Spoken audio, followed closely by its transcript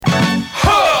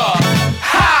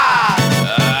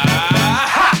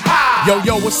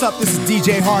Yo, what's up? This is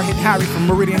DJ Hard Hit Harry from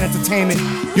Meridian Entertainment.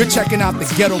 You're checking out the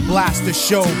Ghetto Blaster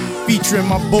Show, featuring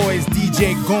my boys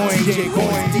DJ Goin.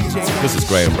 This is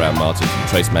Graham Brown Martin from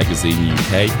Trace Magazine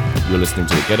UK. You're listening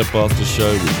to the Ghetto Blaster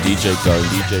Show with DJ Goin.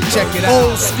 Check it out.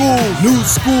 Old school, new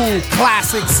school,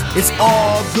 classics. It's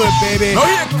all good, baby. Now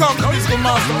here comes Mr.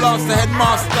 Master Blaster,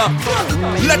 Headmaster.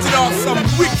 Let it off some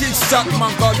wicked shot,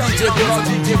 man. God, DJ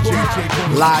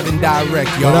Goin. Live and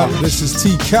direct, y'all. What up? This is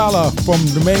T. Calla from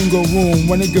the Mango Room.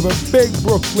 Want to give a big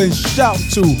Brooklyn shout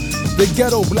to the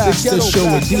Ghetto Blaster Show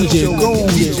with DJ Goin.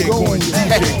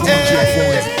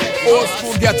 Old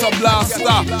school Ghetto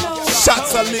Blaster.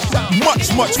 Shots are lit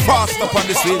much faster on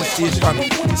this radio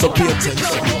station. So pay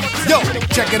attention. Yo,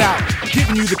 check it out.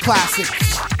 Giving you the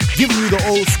classics, giving you the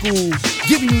old school,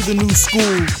 giving you the new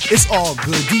school. It's all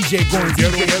good. DJ Goin,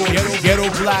 Ghetto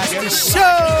Blaster Show.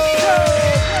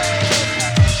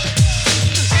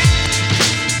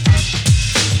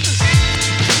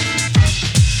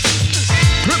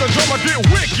 The drummer get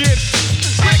wicked,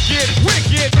 wicked,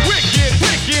 wicked, wicked,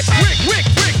 wicked, wicked,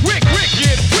 wicked,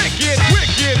 wicked, wicked,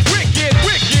 wicked, wicked,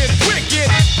 wicked, wicked.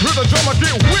 Hear the drummer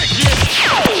get wicked.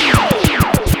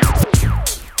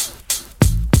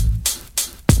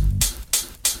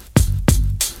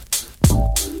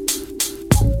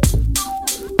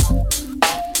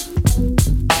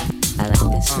 I like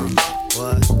this one.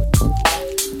 What?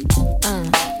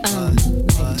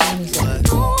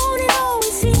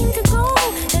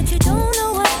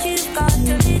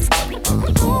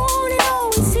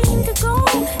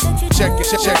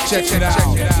 Check it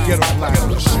out. Ghetto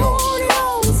Blaster Show.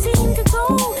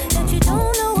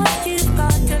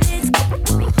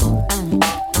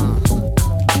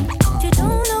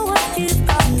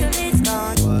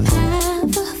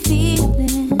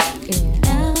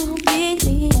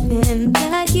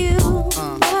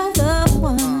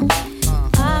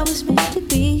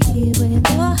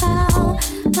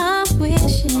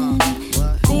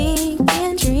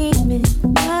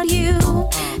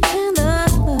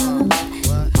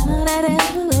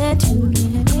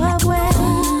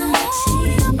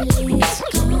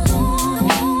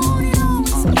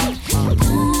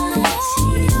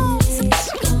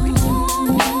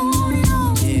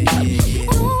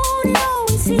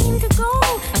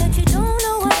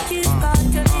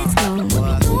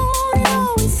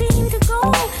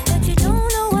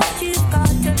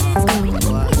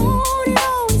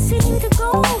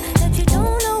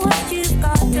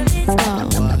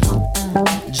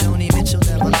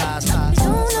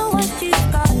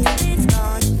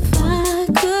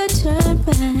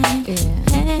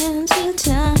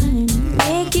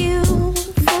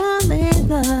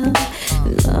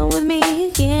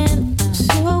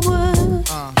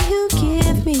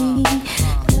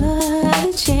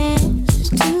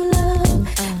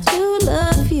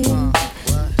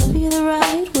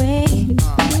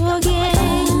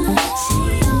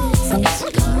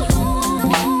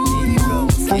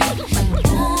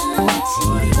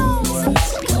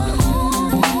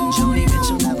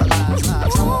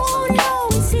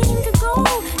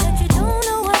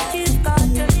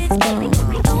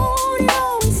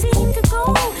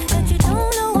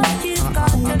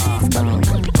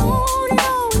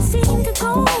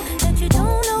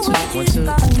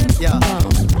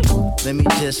 Let me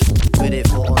just with it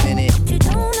for a minute.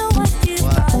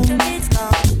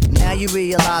 Now you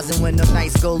realizing when the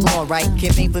nights go long, right?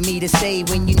 Can't wait for me to stay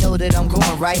when you know that I'm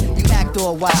going, right? You act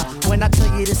all wild when I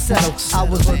tell you to settle. I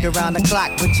was working around the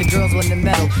clock with your girls on the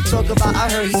metal. Talk about I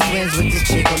heard he's friends with this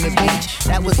chick on the beach.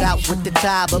 That was out with the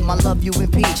tie, but my love you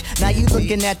impeach. Now you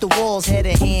looking at the walls, head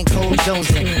and hand, cold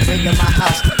Jonesing. Bringing my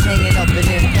house, hanging up and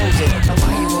then posing. Now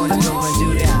why you wanna go and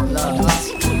do that, love, huh?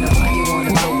 Now why you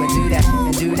wanna go and do that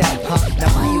and do that, huh? Now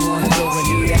why you wanna go and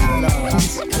do that, love, huh?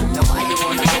 Now why you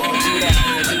wanna go and do that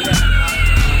and do that, huh?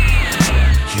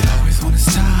 You always wanna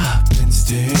stop and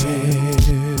stare.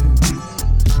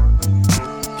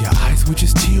 Your eyes would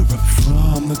just tear up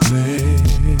from the glare.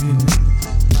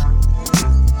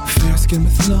 Fair skin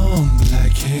with long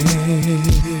black hair.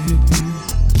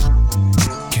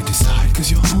 Can't decide cause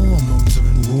your hormones are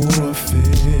in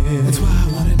warfare. That's why I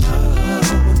wanna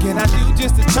know, what can I do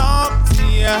just to talk to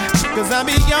ya? Cause I'm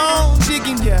beyond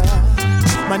digging ya.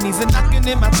 My knees are knocking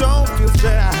and my throat feels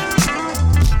dry.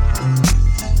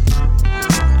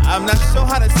 I'm not sure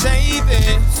how to say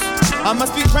this. I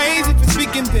must be crazy for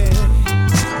speaking this,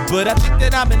 but I think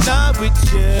that I'm in love with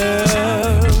you.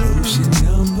 Ocean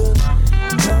number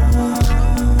 9.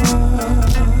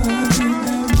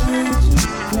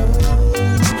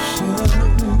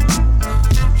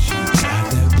 She got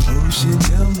that potion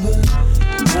number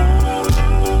 9.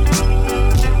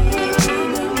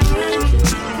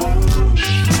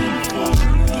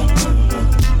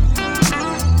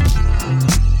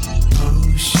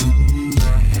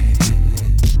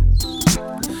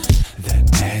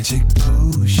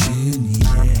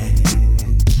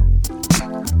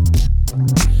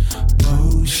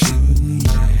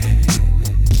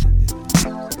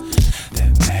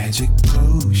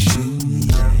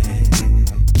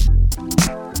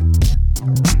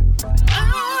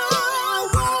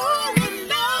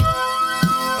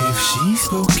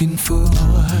 spoken for,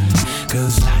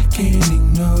 'cause I can't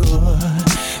ignore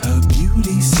her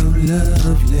beauty so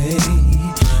lovely.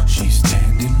 She's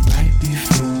standing right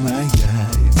before my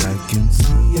eyes. I can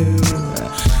see her,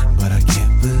 but I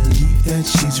can't believe that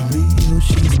she's real.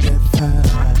 She's that fine.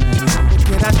 What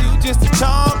can I do just to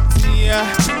talk to ya?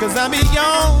 'Cause I'm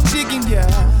beyond digging ya.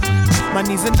 My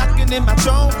knees are knocking and my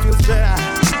throat feels dry.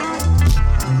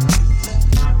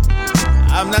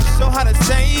 I'm not sure how to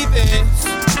say this.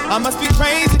 I must be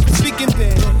crazy for speaking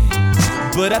this,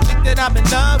 but I think that I'm in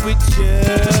love with you.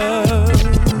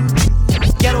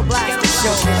 Ghetto Blaster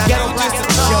Show. Ghetto Blaster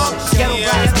Show. Ghetto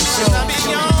Blaster Show.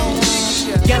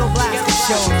 Ghetto Blaster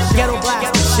Show. Ghetto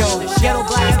Blaster Show. Ghetto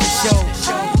Blaster Show.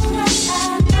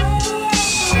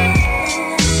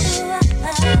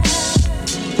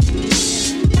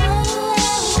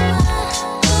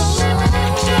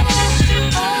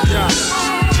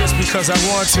 Because I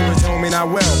want to, it don't mean I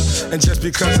will. And just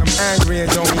because I'm angry, it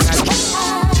don't mean I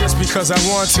can. Just because I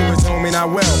want to, it don't mean I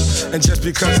will. And just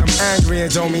because I'm angry,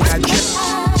 it don't mean I can.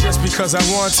 Just because I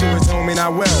want to, it don't mean I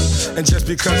will. And just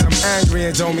because I'm angry,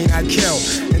 it don't mean I'd kill.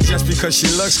 And just because she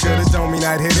looks good, it don't mean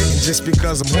I'd hit it. And just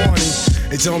because I'm horny,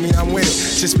 it don't mean I'm with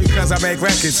it. Just because I make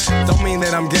records, don't mean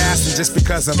that I'm gassed. And just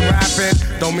because I'm rapping,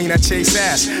 don't mean I chase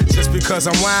ass. Just because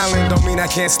I'm wildin', don't mean I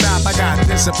can't stop. I got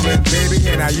discipline, baby,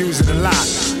 and I use it a lot.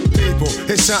 People,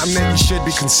 it's something that you should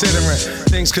be considering.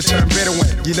 Things could turn bitter when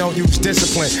you don't use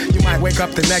discipline. You might wake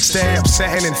up the next day upset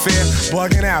and in fear,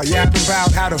 bugging out, yapping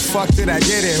about how the fuck did I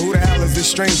get here? Who the hell is this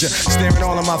stranger staring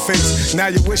all in my face? Now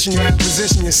you're wishing you had to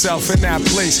position yourself in that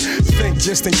place. Think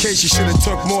just in case you should have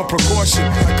took more precaution.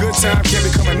 A good time can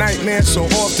become a nightmare so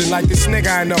often. Like this nigga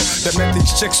I know that met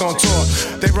these chicks on tour.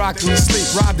 They rocked him to sleep,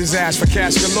 robbed his ass for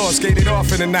cash galore, skated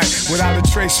off in the night without a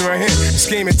trace or a hit.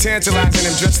 Scheming, tantalizing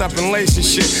him, dressed up in lace and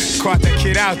shit. Caught that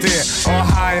kid out there, all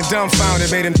high and dumbfounded.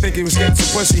 Made him think he was getting some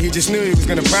pussy, he just knew he was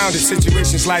gonna pound it.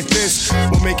 Situations like this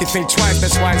will make you think twice.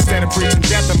 That's why instead of preaching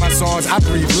death in my songs, I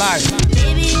breathe life.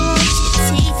 Baby, won't you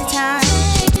take the time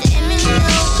to let me know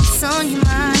what's on your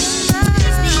mind?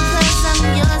 Just because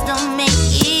I'm yours don't make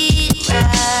it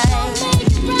right.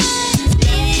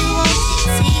 Baby, won't you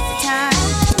take the time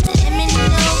to let me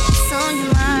know what's on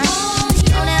your mind?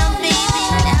 Slow down, baby,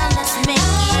 now let's make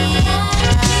it right.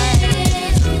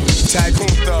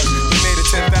 Tycoon thug, he made a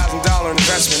 $10,000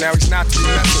 investment. Now he's not to be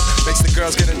messed with. Makes the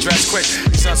girls get undressed quick.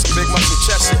 He's on some big muscle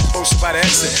chest shit, posted by the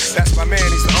exit. That's my man,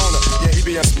 he's the owner. Yeah, he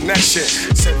be on some next shit.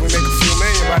 Said we make a few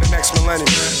million by the next millennium.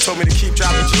 Told me to keep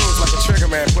dropping jewels like a trigger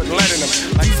man, putting lead in them.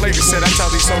 Like Flavor said, I tell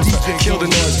these songs to kill the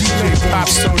noise.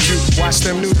 Pops told you, watch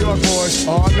them New York boys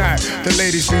all night. The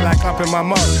ladies be like up in my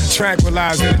mug,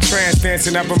 tranquilized in a trance,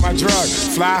 dancing up on my drug.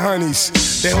 Fly honeys,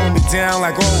 they hold me down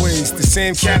like always. The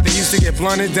same cat that used to get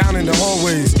blunted down in the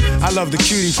hallways. I love the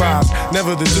cutie pies,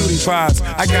 never the duty pies.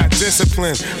 I got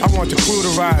discipline, I want the crew to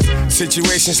rise.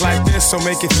 Situations like this, so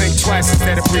make you think twice.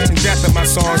 Instead of preaching death in my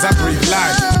songs, I breathe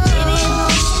life. Baby,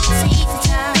 won't you take the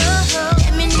time?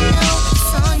 Let me know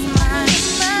what's on your mind.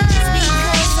 Just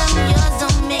because I'm yours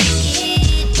don't make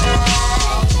it right.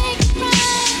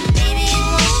 Baby,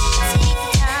 won't you take the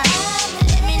time?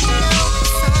 Let me know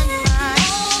what's on your mind.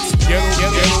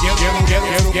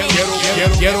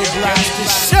 Ghetto Blaster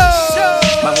Show.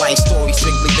 My life story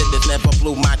strictly business, never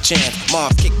blew my chance. Mom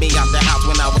kicked me out the house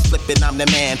when I was flipping, I'm the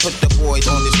man. Put the boys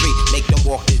on the street, make them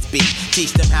walk this beat.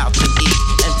 Teach them how to eat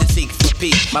and to seek for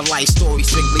peace. My life story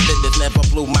strictly business, never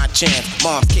blew my chance.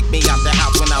 Mom kicked me out the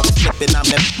house when I was flipping, I'm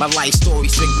the my life story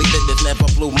strictly business, never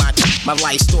blew my my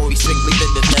life story strictly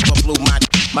business, never blew my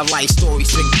life story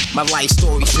strictly, my life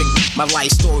story strictly, my life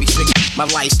story strictly, my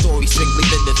life story strictly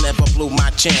business, never blew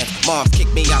my chance. Mom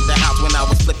kicked me out the house when I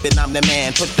was flipping, I'm the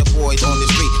man. Put the boys on the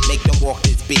street, make them walk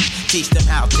this beat. Teach them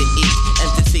how to eat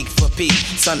and to seek for peace.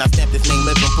 Son, I stamp this name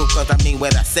living proof cause I mean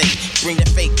what I say. Bring the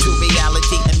fake to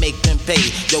reality and make them pay.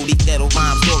 Yo, these ghetto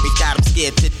rhyme stories got them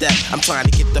scared to death. I'm trying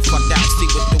to get the fuck out, see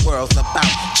what the world's about.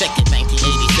 Check it,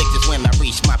 1986 is when I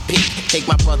reached my peak. Take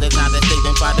my brothers out of state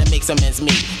and try to make some ends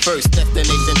meet. First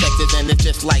destination Texas and it's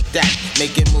just like that.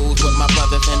 Making moves with my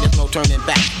brothers and there's no turning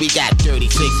back. We got 36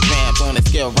 grams on the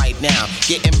scale right now.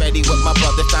 Getting ready with my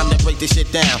brothers, time to break this shit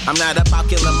down. I'm not about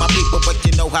killing my people, but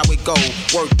you know how it go.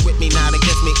 Work with me, not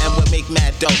against me, and we'll make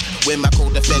mad dough. When my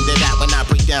co-defender that when I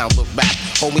break down with rap.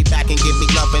 Hold me back and give me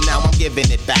love, and now I'm giving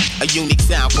it back. A unique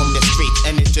sound from the streets,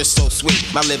 and it's just so sweet.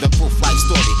 My living proof life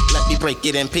story, let me break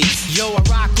it in peace. Yo, I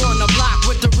rock on the block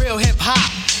with the real hip hop.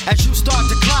 As you start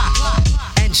to clock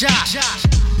and jock.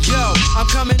 Yo, I'm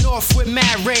coming off with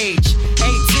mad rage. 18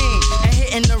 and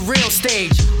hitting the real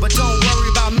stage. But don't worry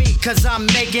about me, cause I'm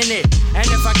making it. And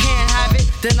if I can't have it,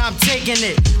 then I'm taking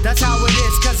it. That's how it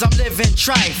is, cause I'm living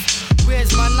trife.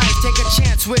 Where's my knife? Take a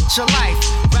chance with your life.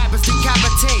 Rappers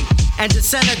decapitate and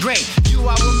disintegrate. You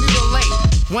I will mutilate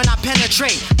when I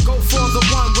penetrate. Go for the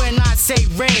one when I say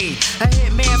raid. A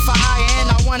hitman for hire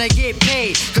and I wanna get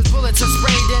paid. Cause bullets are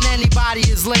sprayed and anybody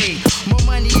is laid. More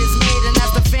money is made and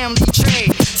that's the family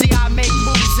trade. See, I make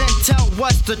moves and tell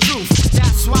what's the truth.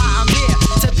 That's why I'm here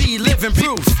to be living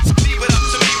proof. Leave it up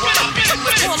to me while I'm living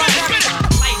proof.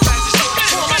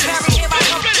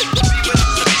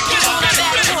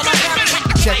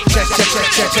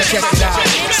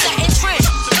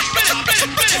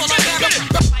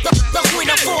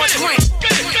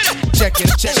 Check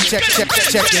it out.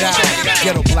 Check it out.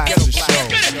 Ghetto Blaster Show.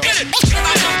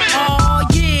 Oh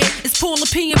yeah, it's Paula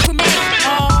P and Premier.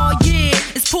 Oh yeah,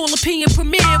 it's Paula P and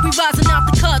Premier. We rising out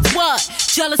the cuts. What?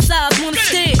 Jealous eyes wanna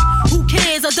stare. Who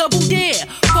cares? I double dare.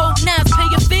 Folk knives pay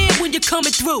your fare when you're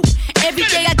coming through. Every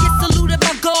day I get saluted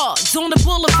by guards on the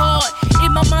boulevard.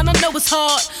 In my mind I know it's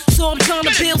hard, so I'm trying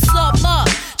to build some up.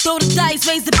 Throw the dice,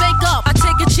 raise the bank up. I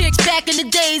take a chicks back in the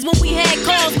days when we had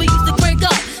cars we used to crank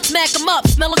up. Smack them up,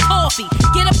 smell of coffee.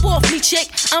 Get up off me, chick,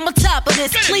 I'm on top of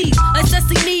this, please. Like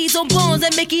Sesame's on Bones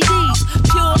and Mickey D's.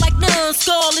 Pure like none,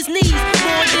 scarless knees.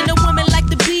 More than a woman like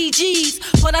the Bee Gees.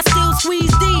 But I still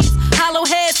squeeze these. Hollow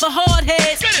heads for hard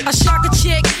heads. I shock a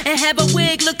chick and have a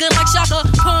wig looking like Shaka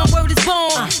Khan, word is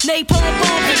born. Napalm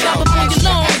bomb and drop a on your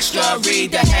lawn. Extra,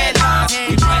 read the headlines.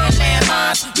 We playing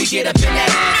landmines. We get up in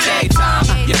that ass every time.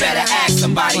 You better ask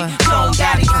somebody. Clone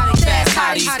daddies, fast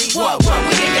hotties. What,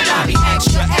 we in your lobby?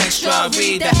 Extra,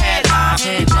 read the headlines.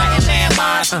 We playing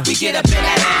landmines. We get up in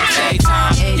that ass every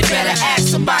time. You better ask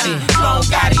somebody. Clone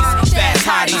daddies, fast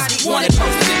hotties. Wanted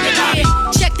posters in your lobby.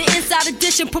 Check the inside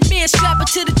edition, premiere, strap her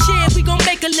to the chair. We gon'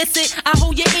 make a listen. I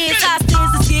hold your ears, high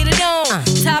stands, let's get it on.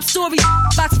 Top story,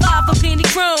 box 5 for penny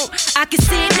chrome. I can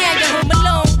see it now, you're home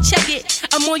alone. Check it,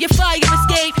 I'm on your fire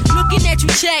escape. Looking at you,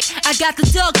 check. I got the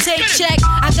duct tape, check.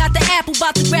 I got the apple,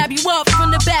 about to grab you up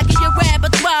from the back of your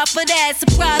repertoire for that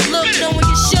surprise look, knowing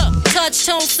you shook. Touch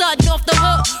tone, sudden off the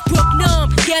hook. Brook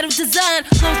numb, ghetto design,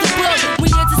 close the book.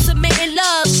 We into submitting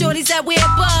love. Shorties that wear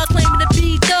bugs, claiming to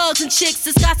be thugs and chicks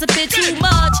that's gossiping too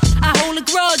much. I hold a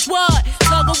grudge, what?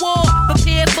 Tug of war,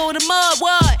 prepare for the mud,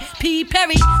 what? P.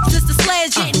 Perry, Sister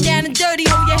Slash, getting down and dirty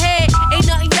on your head. Ain't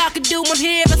nothing y'all can do, I'm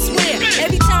here, I swear.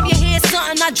 Every time you hear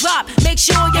something I drop, make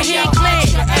sure your head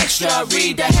clear. Extra,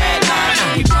 read the headlines.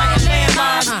 We playing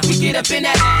landmines. We get up in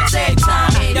that ass every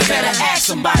time. You better ask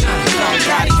somebody. Long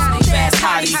daddies, fast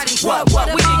hotties. What,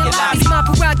 we in your lobby? It's my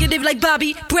prerogative like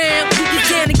Bobby Brown. We get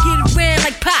down and get around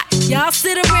like pot. Y'all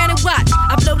sit around and watch.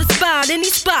 I blow the spot, any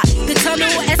spot. The tunnel,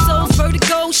 SOs,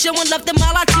 vertigo, showing love to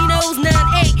my Latinos.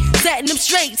 9-8, setting them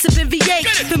straight, sipping V8.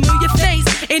 Familiar face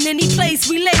in any place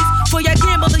we lace. For your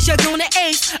grandmothers, you're gonna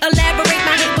ace. Elaborate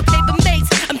my hate with paper mates.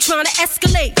 I'm trying to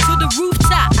escalate to the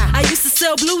rooftop. I used to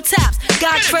sell blue tops.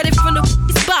 Got credit from the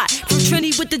spot. From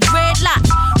Trini with the dreadlock.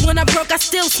 When I broke, I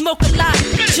still smoke a lot.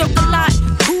 Joke a lot.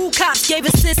 Cool cops gave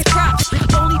assist props.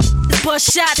 Only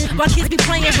bust shots while kids be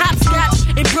playing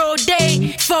hopscotch in broad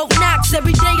day. Folk knocks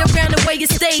every day around the way you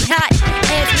stay hot.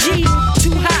 FG,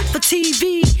 too hot for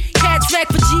TV. Catch rack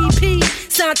for GP.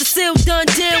 Signed to seal, done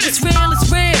deal. It's real,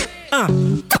 it's real.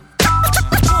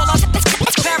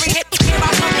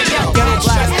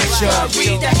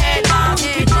 Read the headlines.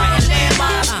 We playing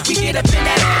landmines. We get up in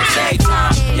that ass every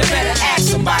time. You better ask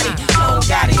somebody. Clone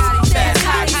daddies, fast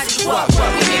hotties. What,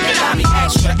 we in the lobby?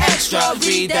 Extra,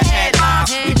 read the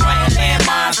headlines. We playing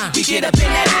landmines. We get up in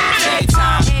that ass every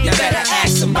time. You better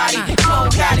ask somebody. Clone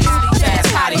daddies,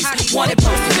 fast hotties. Wanted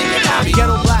posters in your lobby.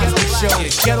 Ghetto Blaster Show.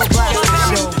 Ghetto Blaster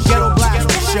Show. Ghetto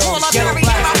Blaster Show. Ghetto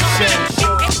Blaster Show.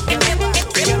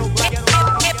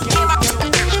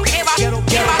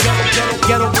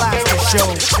 Ghetto Blaster Show.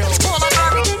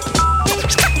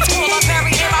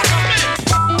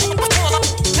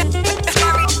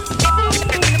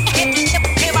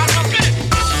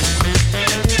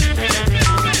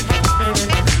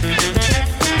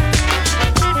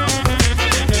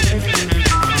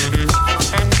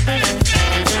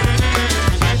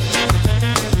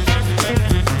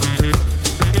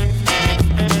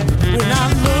 When I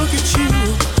look at you,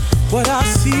 what I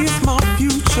see is my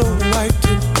future right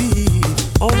to be.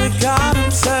 Only God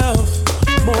himself,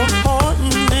 more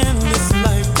important in this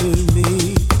life to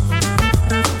me.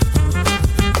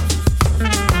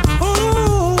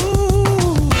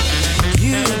 Ooh,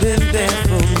 you've been there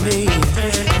for me,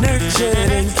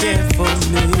 nurtured and cared for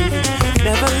me.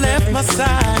 Never left my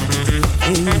side,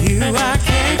 in you I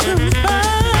can't confide.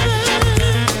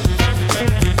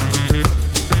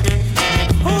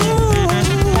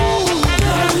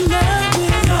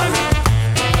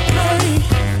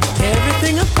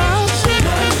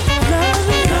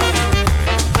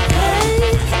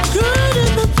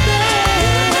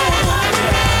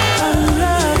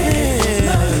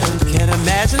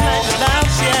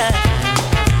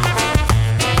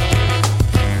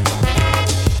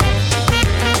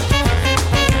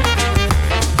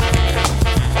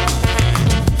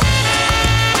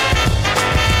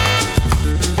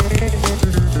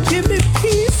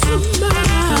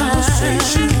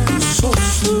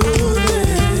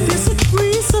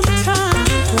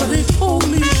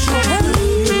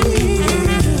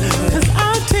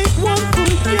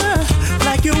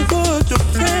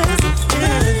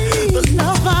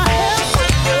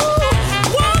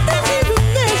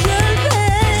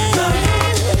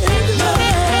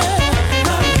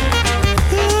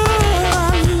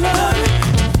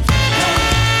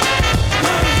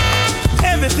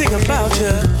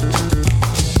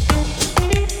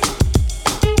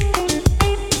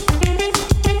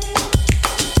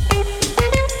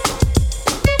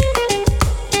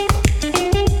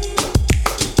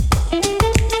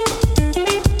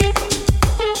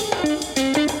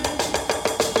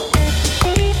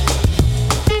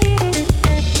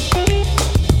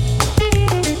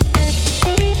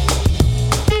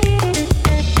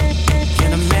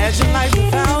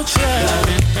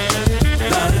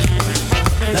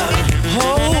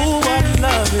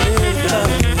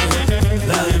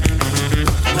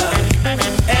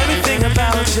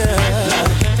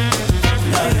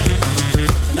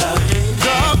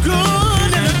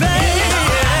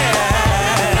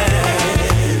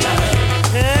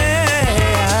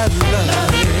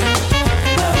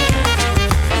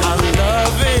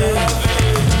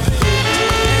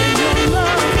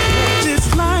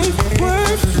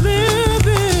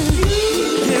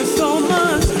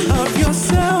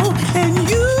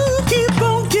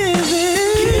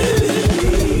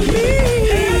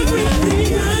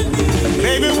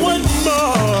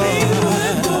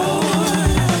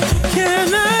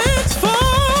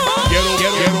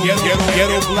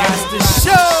 Blaster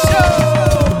Show.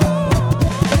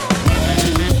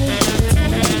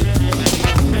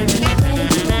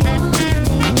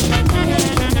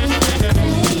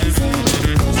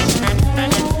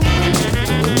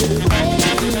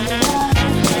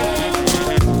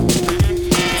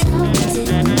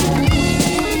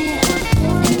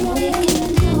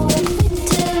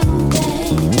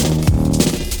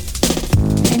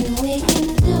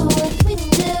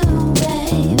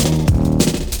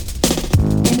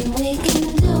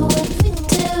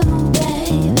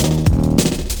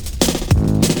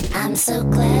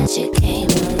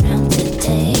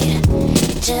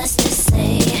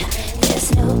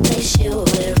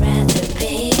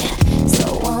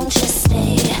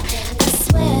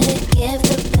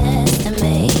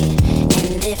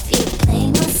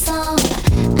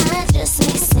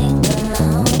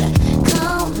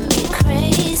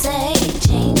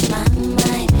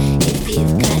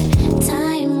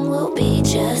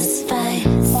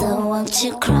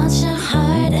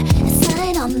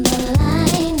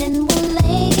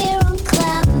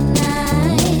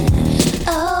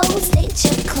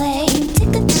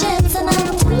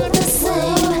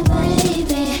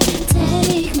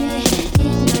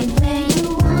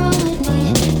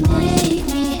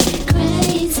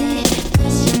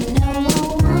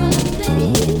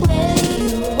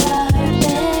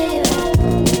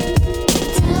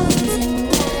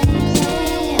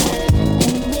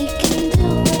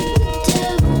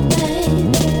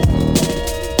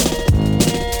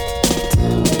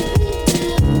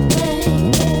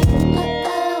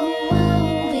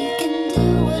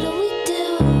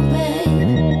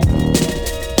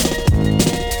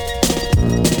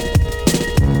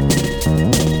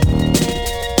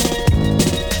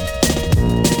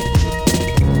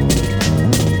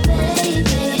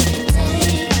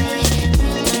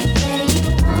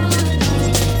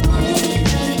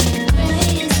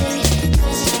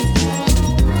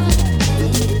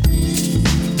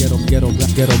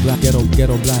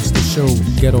 Ghetto Blaster Show,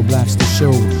 Ghetto Blaster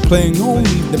Show, playing only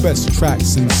the best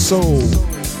tracks in soul,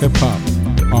 hip hop,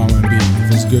 R&B.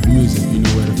 If it's good music, you know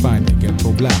where to find it.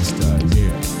 Ghetto Blaster,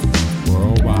 yeah,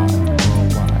 worldwide.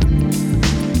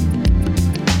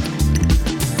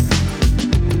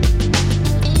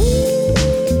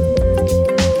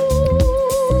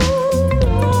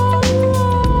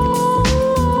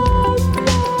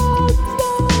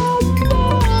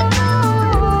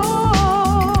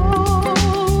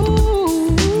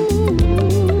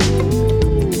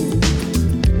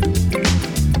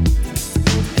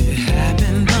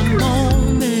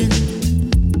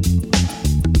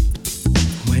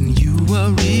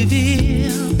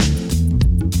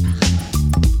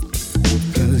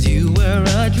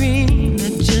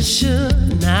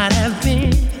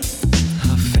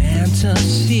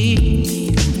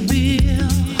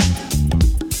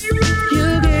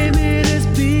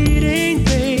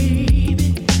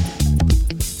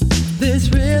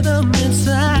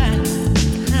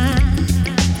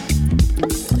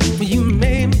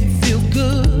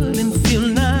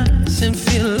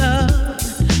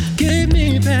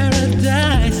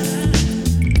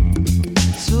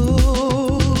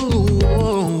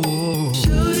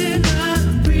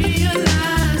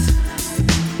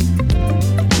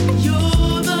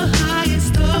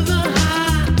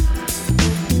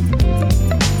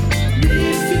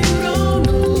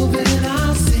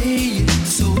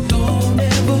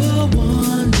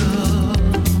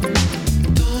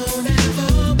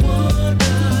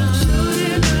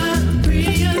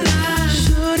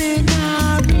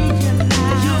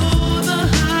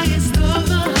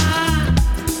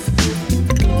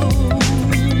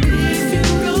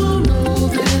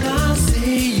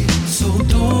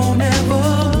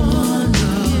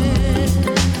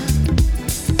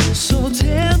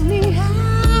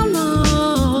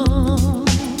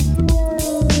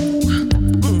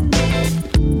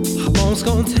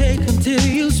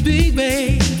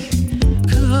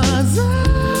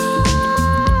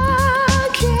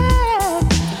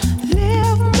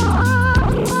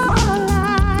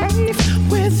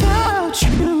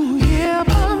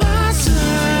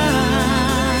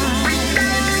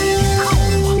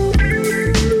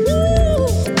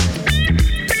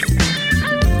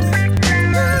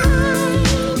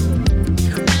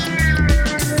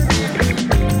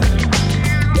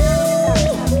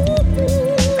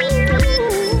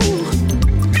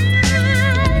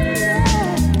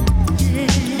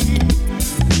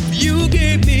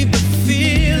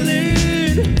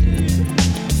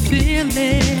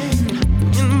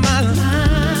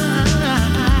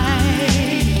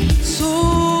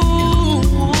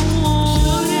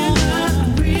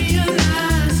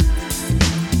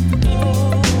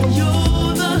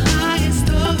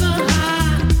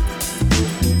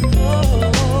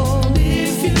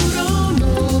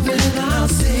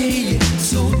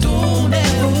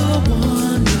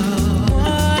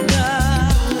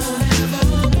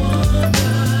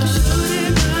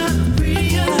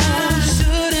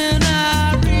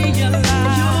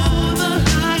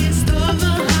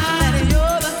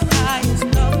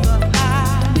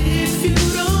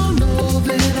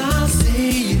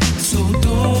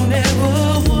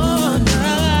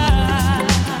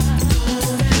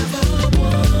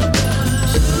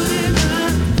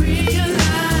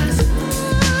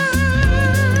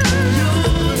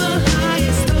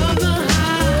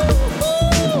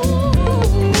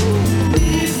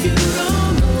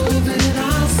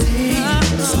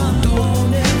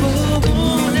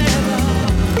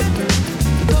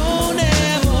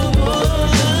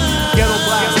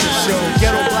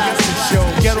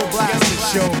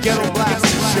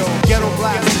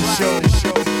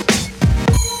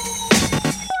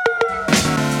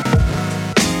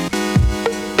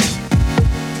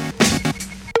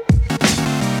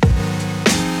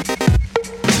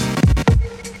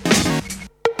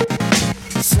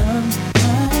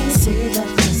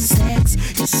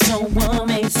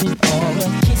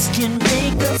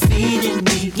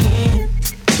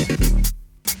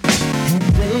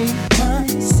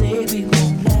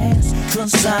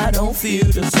 inside don't feel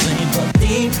the same, but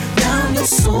deep down your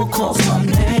soul calls my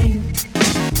name.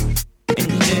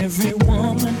 And every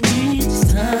woman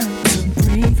needs time to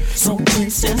breathe. So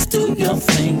princess, do your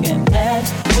thing, and that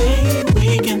way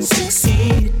we can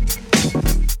succeed.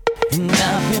 And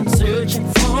I've been searching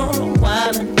for a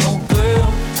while, and oh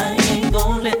girl, I ain't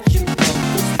gonna let you go.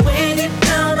 'Cause way deep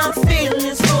down I feel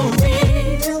it's for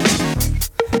real.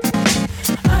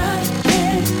 I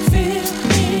can feel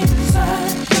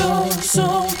inside your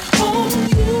soul. Oh,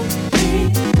 you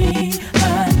need me, I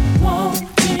want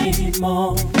it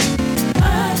more.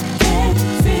 I can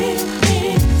feel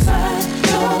inside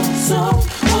your soul.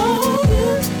 Oh, you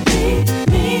need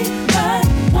me, I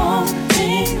want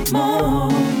it more.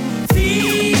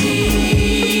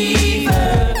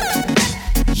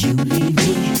 You leave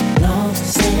me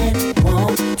lost and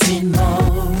wanting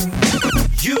more.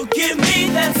 You give me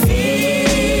that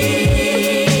fever.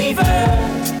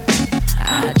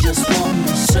 I just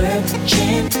wanna search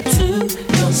into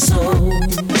your soul.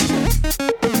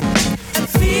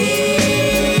 Fever.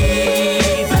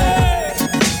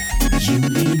 You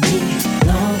leave me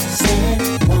lost and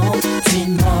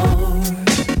wanting more.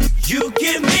 You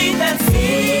give me that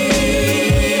fever.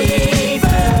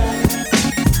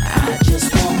 I just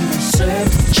wanna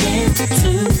search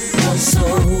into your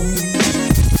soul.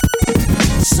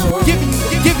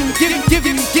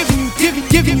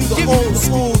 Giving you the old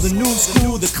school, the new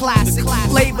school, the classic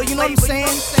flavor, you know what I'm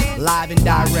saying? Live and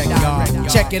direct, y'all.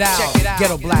 Check it out.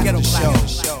 Ghetto Blaster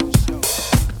Show.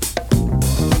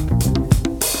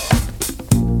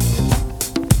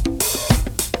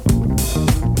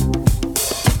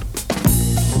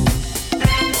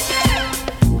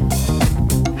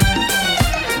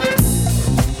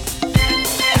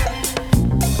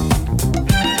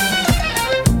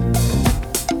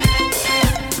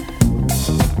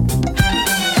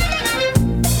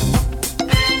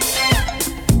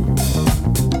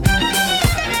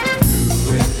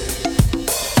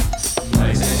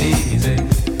 Nice and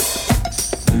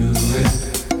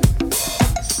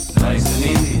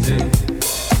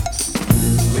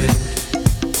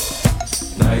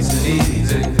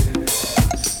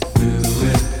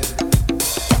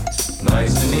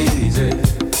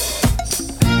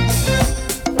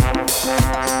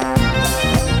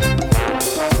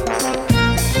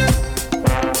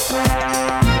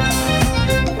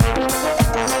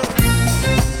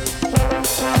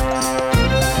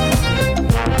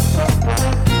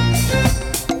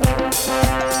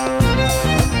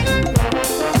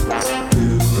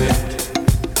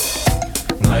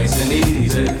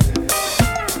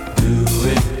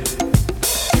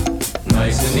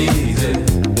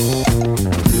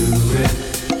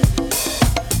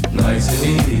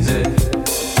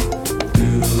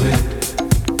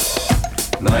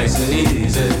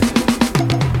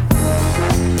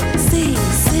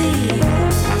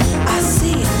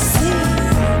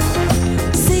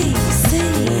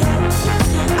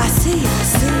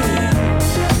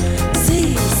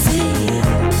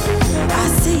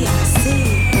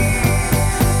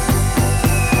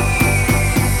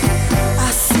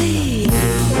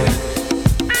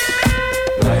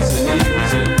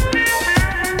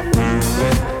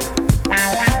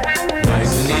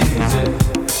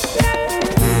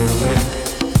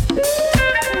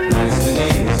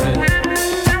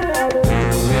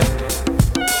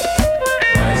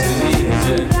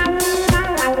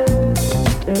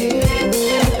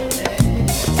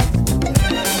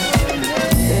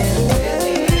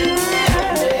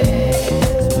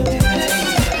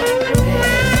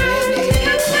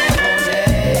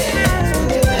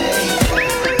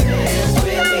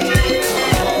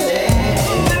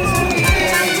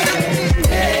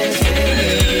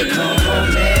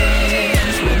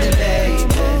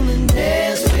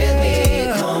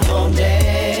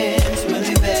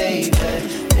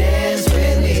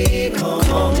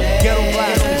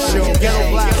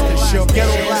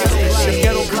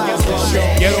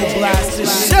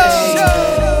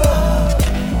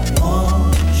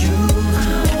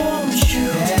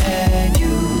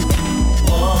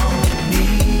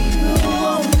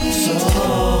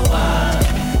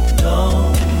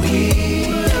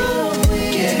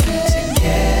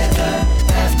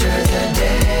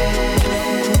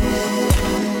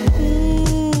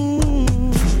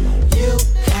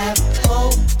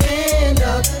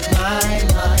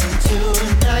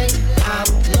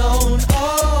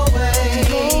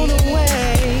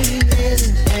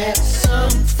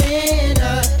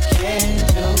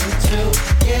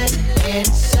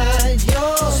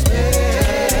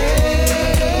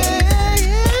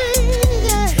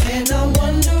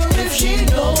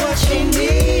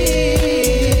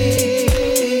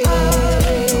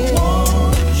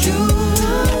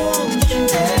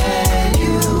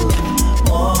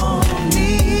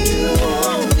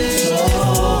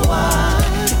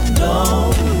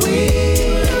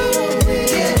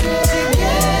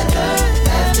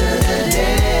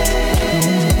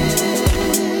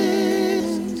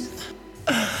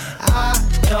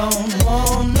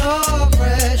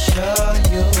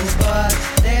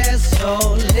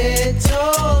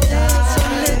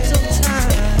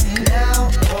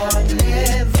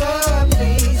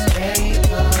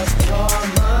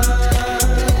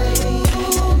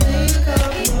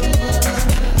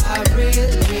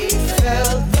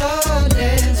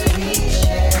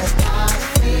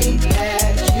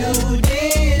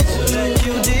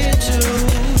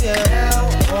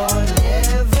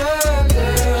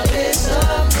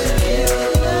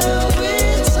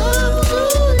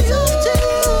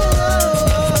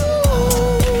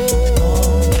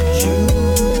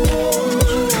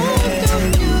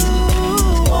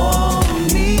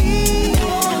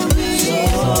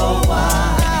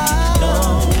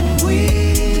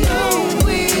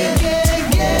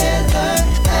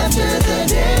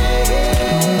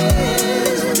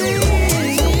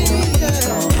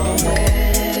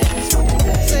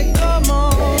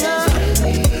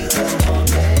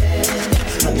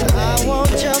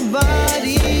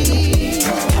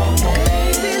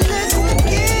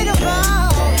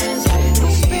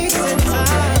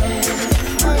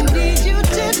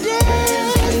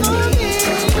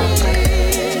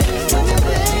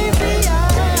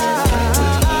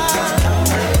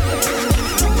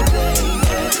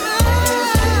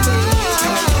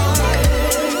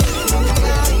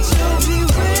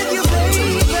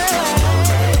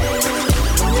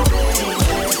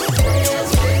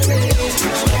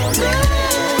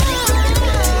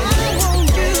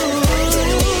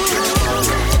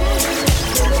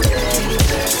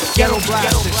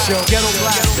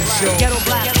Blaster Show. Ghetto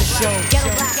Blaster Show. Ghetto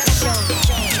Blaster Show.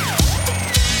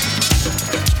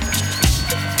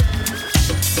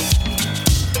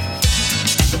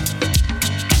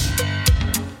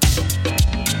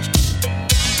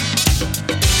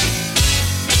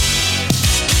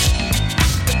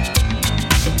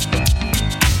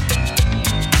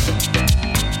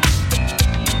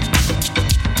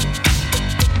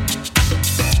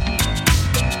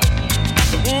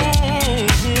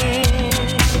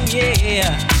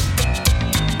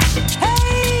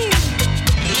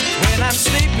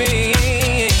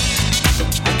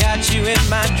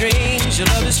 Your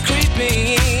love is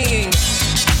creeping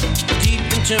deep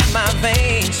into my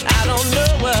veins. I don't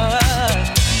know what's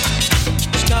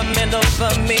coming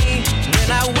over me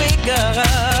when I wake up.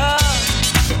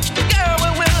 Girl,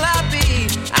 where will I be?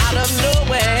 Out of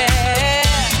nowhere,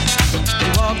 you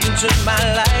walked into my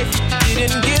life,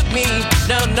 didn't give me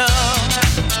no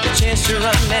a chance to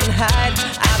run and hide.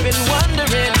 I've been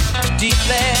wondering deep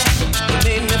there, you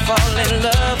made me fall in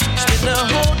love. Spend the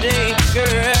whole day,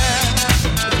 girl,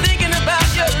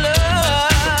 about your love.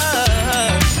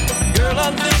 Girl,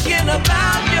 I'm thinking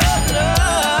about your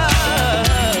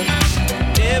love.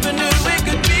 Never knew it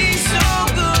could be so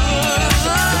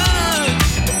good.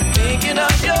 Thinking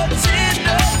of your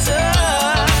tender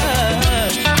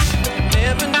touch.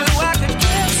 Never knew I could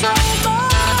care so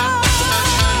much.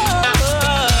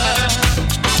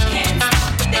 I can't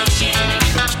stop thinking of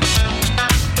you.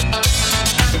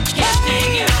 Can't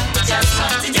figure out just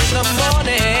what to do. In the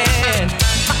morning,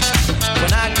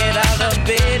 when I get out of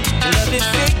bed, lovely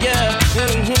figure,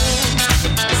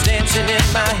 it's dancing in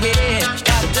my head.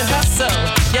 Got to hustle,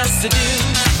 yes I do.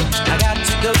 I got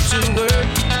to go to work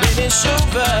when it's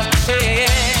over. Yeah,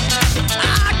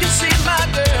 I can see my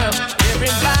girl.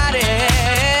 Everybody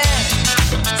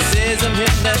says I'm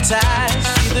hypnotized.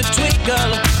 See the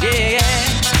twinkle, yeah.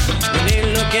 When they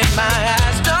look in my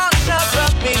eyes, don't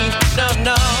interrupt me,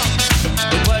 no.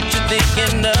 But what you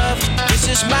thinking of? This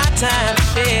is my time,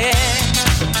 yeah.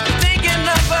 Thinking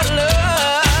of our love.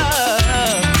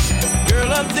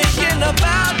 Girl, I'm thinking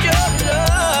about your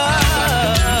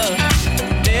love.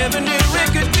 Never knew it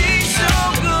could be so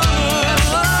good.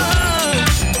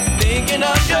 Thinking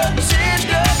of your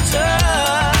tender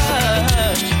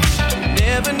touch.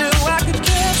 Never knew I could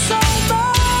care so much.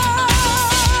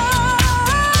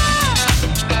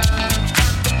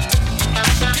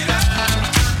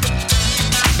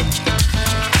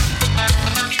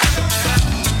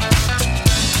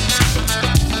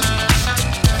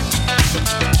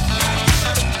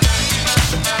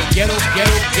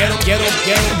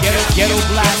 Ghetto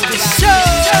Blaster Show.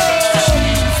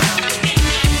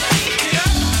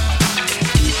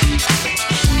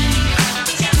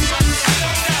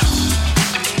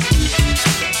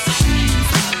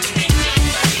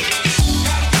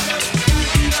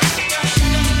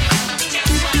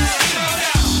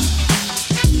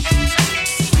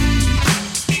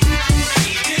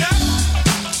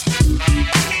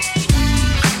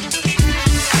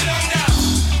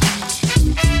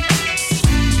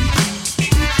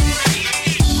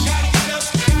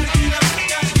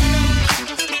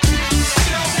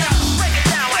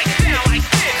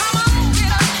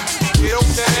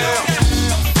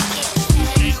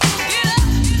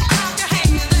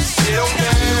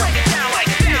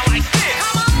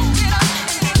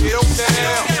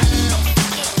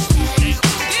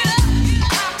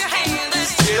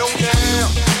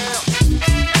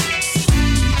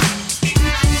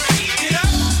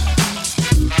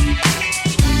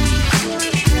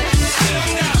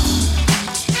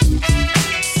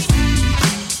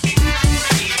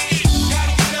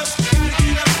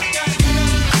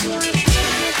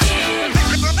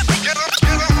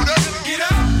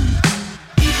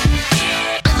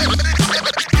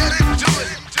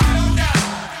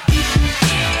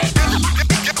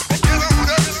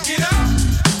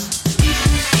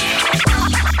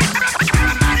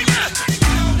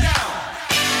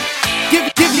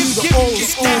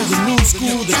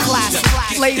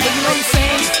 flavor, you know what I'm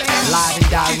saying? Live and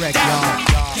direct,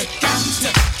 y'all.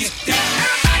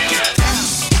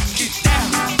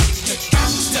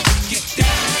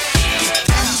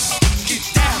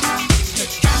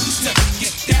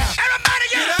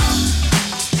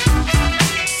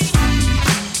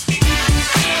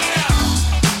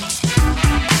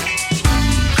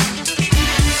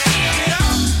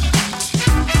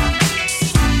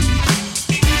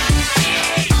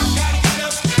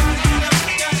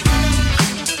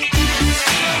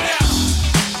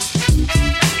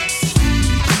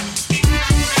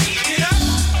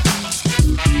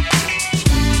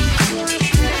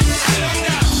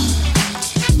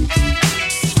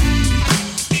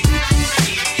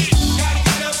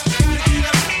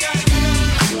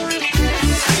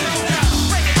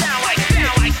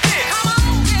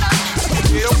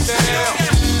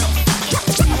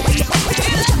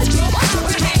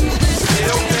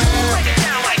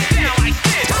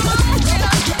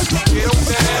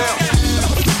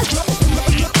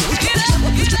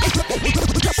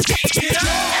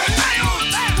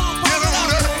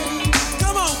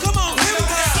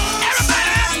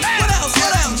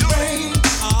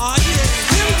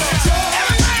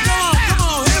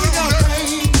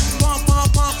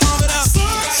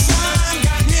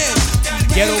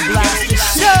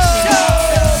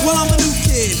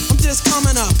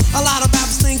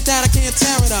 can't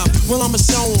tear it up. Well, I'ma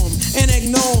show them and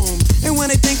ignore them. And when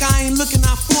they think I ain't looking,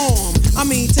 I floor them. I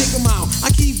mean, take them out. I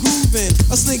keep grooving.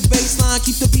 A slick bass line,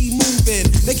 keep the beat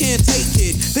moving. They can't take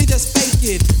it, they just fake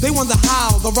it. They wonder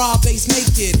how the raw bass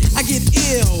make it. I get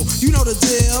ill, you know the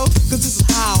deal. Cause this is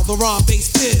how the raw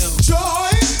bass feel.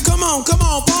 Joy, come on,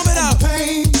 pump it up.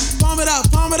 Pain, pump it up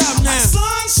now.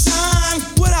 Sunshine,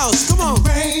 what else? Come on.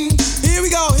 Rain, here we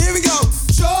go.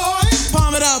 Joy,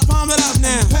 pump it up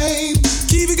now. Pain,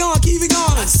 keep it going.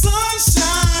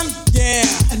 Sunshine, yeah,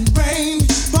 and rain.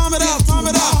 Pump it up.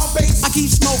 I keep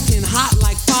smoking hot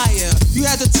like fire. You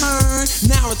had to turn,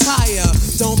 now retire.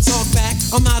 Don't talk back,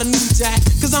 I'm not a new jack.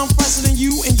 Cause I'm fresher than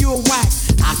you and you're whack.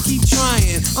 I keep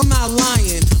trying, I'm not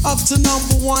lying. Up to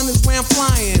number one is where I'm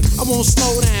flying. I won't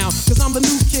slow down, cause I'm the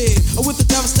new kid with the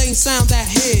devastating sound that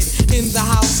hid in the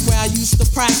house where I used to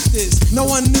practice. No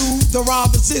one knew the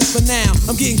robbers is, but now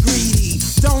I'm getting greedy.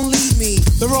 Don't lead me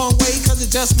the wrong way, cause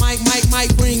it just might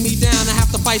bring me down. I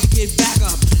have to fight to get back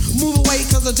up. Move away,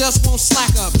 cause I just won't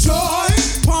slack up. Joy,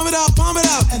 pump it up.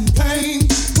 And pain,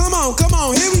 come on,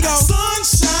 here we go.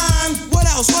 Sunshine, what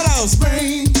else?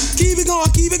 Rain, keep it going.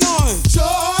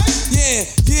 Joy, yeah,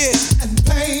 and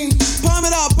pain, pump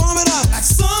it up. Like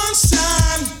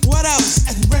sunshine, what else?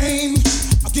 And rain,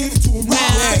 I'll give it to them right.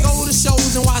 Now I go to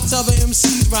shows and watch other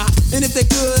MCs rock. And if they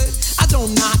good, I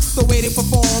don't knock the way they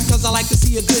perform, cause I like to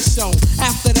see a good show.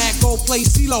 After that, go play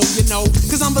CeeLo, you know,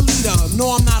 cause I'm the leader,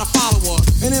 no I'm not a follower.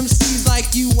 And MCs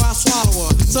like you, I swallow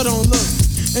her. So don't look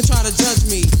and try to judge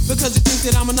me, because you think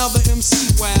that I'm another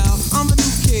MC. Well, I'm the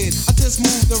new kid, I just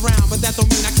moved around, but that don't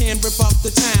mean I can't rip up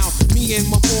the town. Me and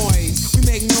my boys, we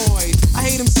make noise. I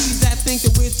hate MCs that think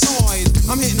that we're toys.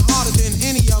 I'm hitting harder than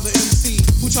any other MC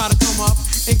who try to come up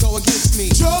and go against me.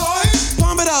 Joy,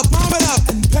 pump it up.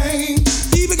 And pain,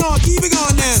 keep it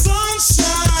going now.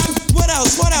 Sunshine, what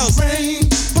else? Rain,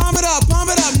 pump it up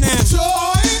now.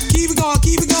 Joy, keep it going.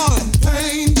 And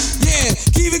pain, yeah,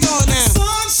 keep it going now.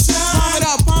 Sunshine,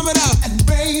 pump it up. And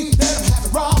rain, let them have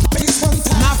it raw bass one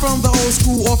time. Not from the old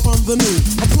school or from the new.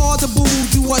 Applaud the boom,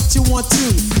 do what you want to.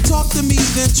 Talk to me,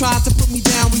 then try to put me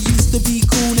down. We used to be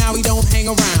cool, now we don't hang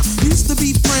around. Used to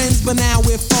be friends, but now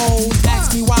we're foes.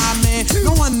 Ask me why, man,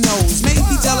 no one knows.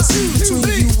 Maybe jealousy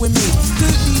between you and me.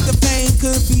 Could be the fame,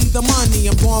 could be the money.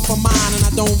 I'm going for mine and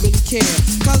I don't really care.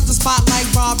 Cause the spotlight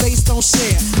raw bass don't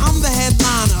share. I'm the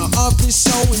headliner of this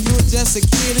show and you're just a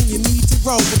kid and you need to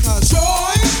grow. Because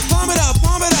joy, pump it up.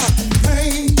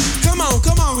 Pain, come on,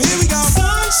 here we go.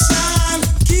 Sunshine,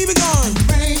 keep it going.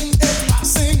 Rain, everybody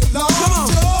sing along. Come on,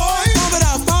 joy,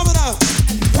 pump it up.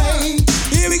 Pain,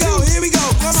 here we go.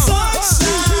 Come on.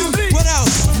 Sunshine, what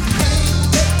else? Rain,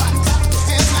 everybody clap your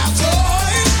hands now.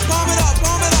 Joy, pump it up.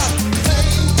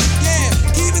 Pain, yeah,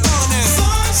 keep it going now.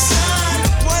 Sunshine,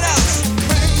 what else?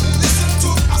 Rain, listen to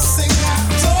I sing now.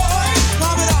 Joy,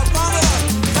 pump it up.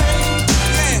 Pain,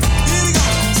 yeah, here we go.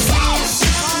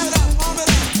 Sunshine, pump it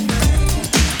up.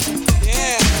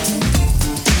 Yeah.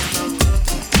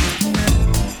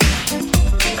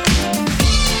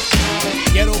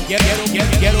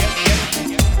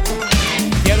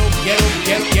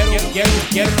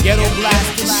 Ghetto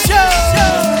Blaster Show.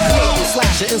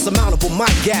 Slasher, insurmountable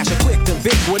mic gasher, quick to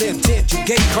Vic with intent, you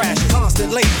gate crasher,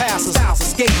 constant late passes, styles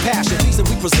escape passion, piece that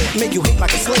we present, make you hate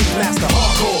like a slave master,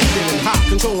 hardcore, living hot,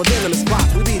 controlling venomous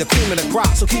spots, we be the cream of the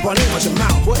crop, so keep on in with your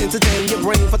mouth, we'll entertain your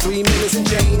brain for 3 minutes and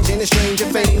change, and exchange your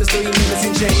fame is 3 minutes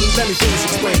and change, let me finish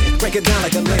explaining, break it down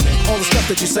like a lemon, all the stuff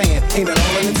that you're saying, ain't at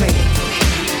all entertaining.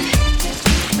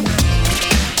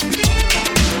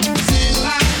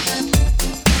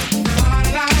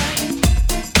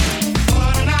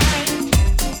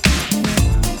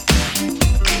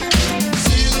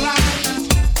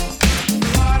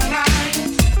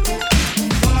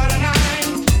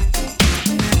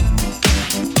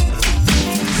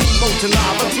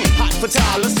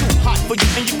 It's too hot for you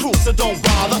and your crew, so don't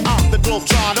bother. I'm the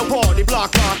globetrotter, party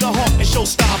block rocker, hawk and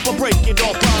showstopper, break it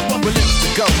all proper. With lips to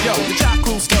go, yo, the jock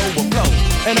crew stole will blow.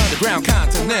 An underground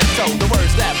continental, the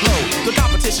words that blow. The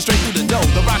competition straight through the dough.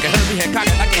 The rocket Herbie Hancock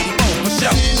like 84 for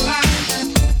show.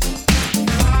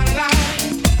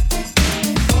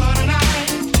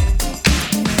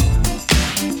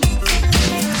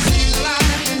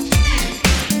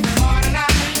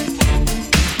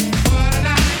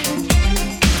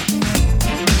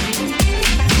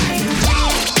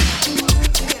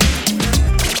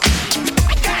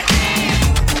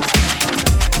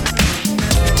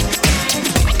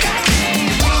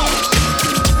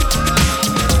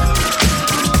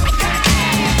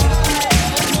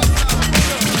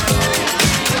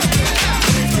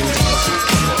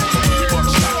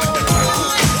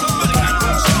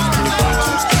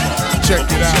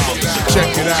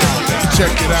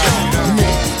 Check it out. Me,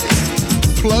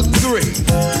 plug 3,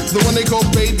 the one they call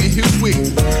Baby Huey,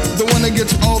 the one that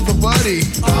gets all the buddy.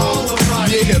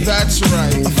 Yeah, that's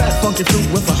right. A fat funky fruit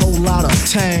with a whole lot of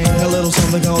tang. A little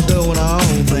something gonna do on our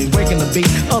own thing. Breaking the beat,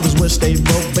 others wish they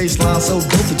broke. Baseline so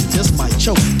dope that you just might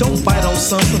choke. Don't bite on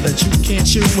something that you can't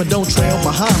chew, and don't trail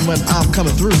behind when I'm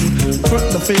coming through. Put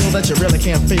the feel that you really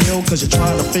can't feel, cause you're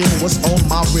trying to feel what's on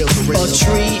my reel to reel. A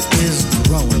tree is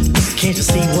growing. Can't you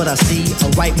see what I see? A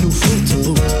ripe new fruit to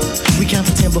boot. We count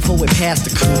to 10 before we pass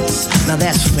the coots. Now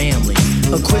that's family.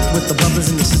 Equipped with the brothers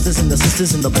and the sisters and the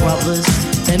sisters and the brothers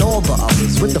and all the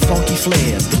others with the funky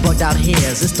flares, the bugged out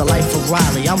hairs. It's the life of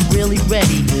Riley. I'm really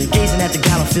ready, gazing at the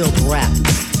gallon-filled rap.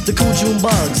 The cool June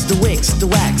bugs, the wicks, the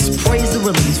wax. Praise the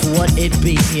release for what it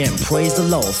be, and praise the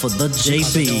Lord for the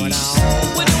JBs.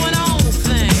 We're doing our own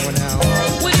thing. We're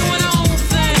doing our own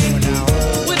thing.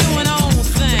 We're doing our own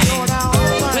thing. We're doing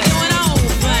our own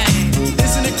thing.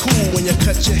 Isn't it cool when you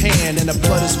cut your hand and the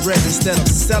blood is red instead of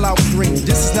sellout green?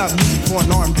 This is not music for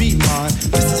an R&B mind.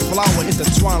 This is flower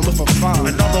intertwined with a vine.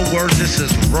 In other words, this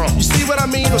is raw. You see what I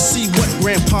mean, or see what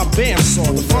Grandpa Bam saw?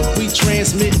 The funk we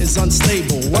transmit is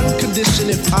unstable. One condition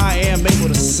if I am able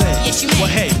to sing. Yes, you may. Well,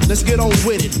 hey, let's get on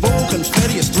with it. Vocal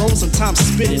confetti is thrown, sometimes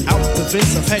spit it out the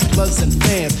vents of hecklers and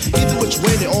fans. Either which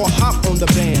way, they all hop on the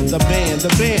band. The band, the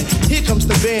band. Here comes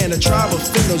the band, a tribe of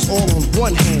fiddlers all on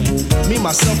one hand. Me,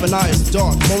 myself, and I is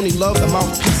dark. Moni Love, the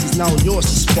mouthpiece is now yours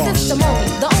to spark. Sister Moni,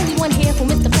 the only one here who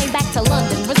missed the plane back to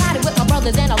London. Resided with my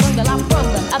brothers and I learned a lot from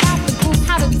them about the group,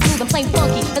 how to be smooth and plain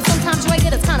funky. And sometimes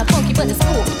reggae is kinda funky, but it's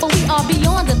cool. But we are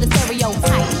beyond the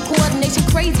stereotype. Coordination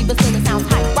crazy, but still it sounds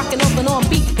tight. Rocking off and on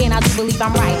beat, and I do believe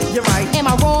I'm right. You're right. Am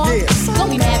I wrong? Yes. Don't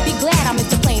be mad, be glad I missed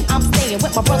the plane. I'm staying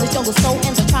with my brothers, Jungle Soul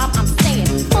and the tribe. I'm staying.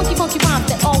 Funky, funky rhymes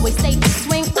that always stay in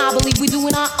swing. I believe we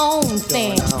doing our own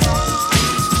thing.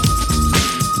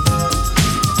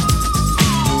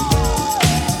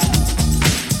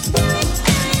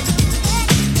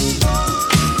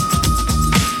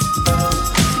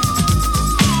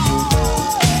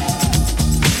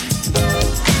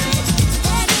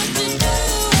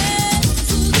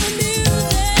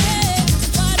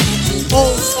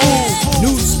 Old school,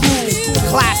 new school,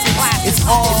 classic. It's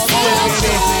all good,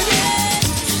 baby.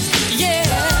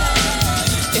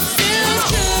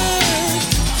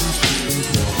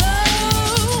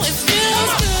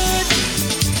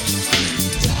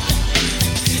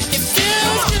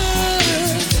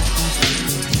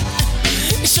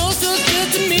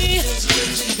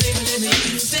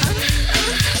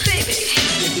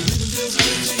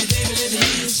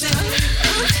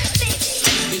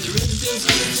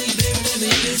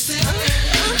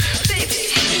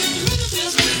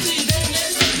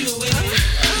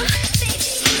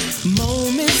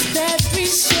 Moments that we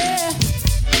share,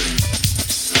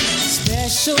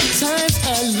 special times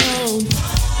alone,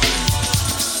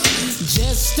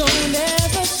 just don't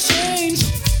ever change.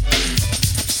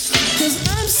 'Cause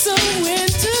I'm so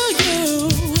into you,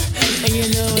 and you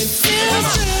know it feels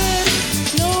good.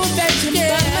 Know that you're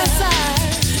by my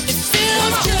side. It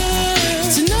feels good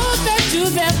to know that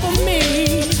you're there for me.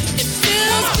 It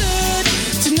feels good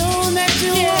to know that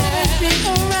you always be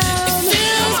around. It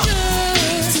feels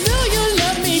good to know you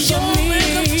love me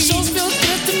for me. Shows feel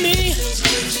good to me.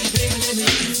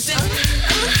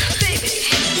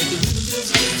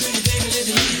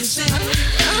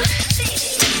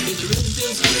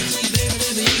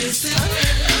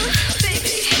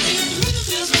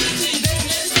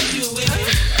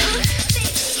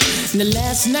 The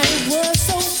last night was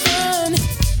so fun,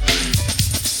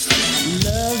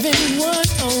 loving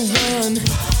one-on-one.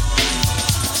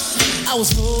 I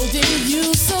was holding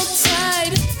you so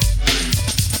tight.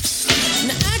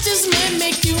 Now I just might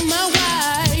make you my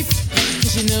wife,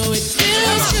 'cause you know it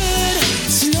feels good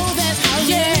to know that I'll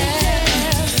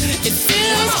yeah. It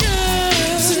feels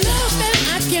good to know that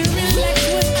I can relax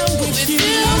when I'm with you. It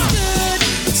feels good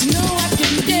to know I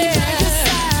can yeah.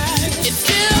 It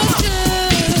feels good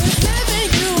having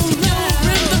you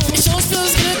around. It sure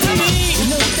feels good to me. You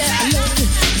know that I love you,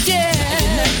 yeah. You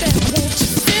know that I want you.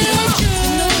 Feels good.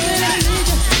 You know that I need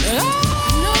you. Oh,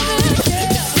 you know that I care.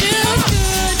 It feels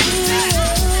good,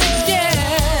 yeah.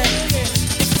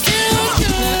 It feels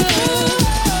good.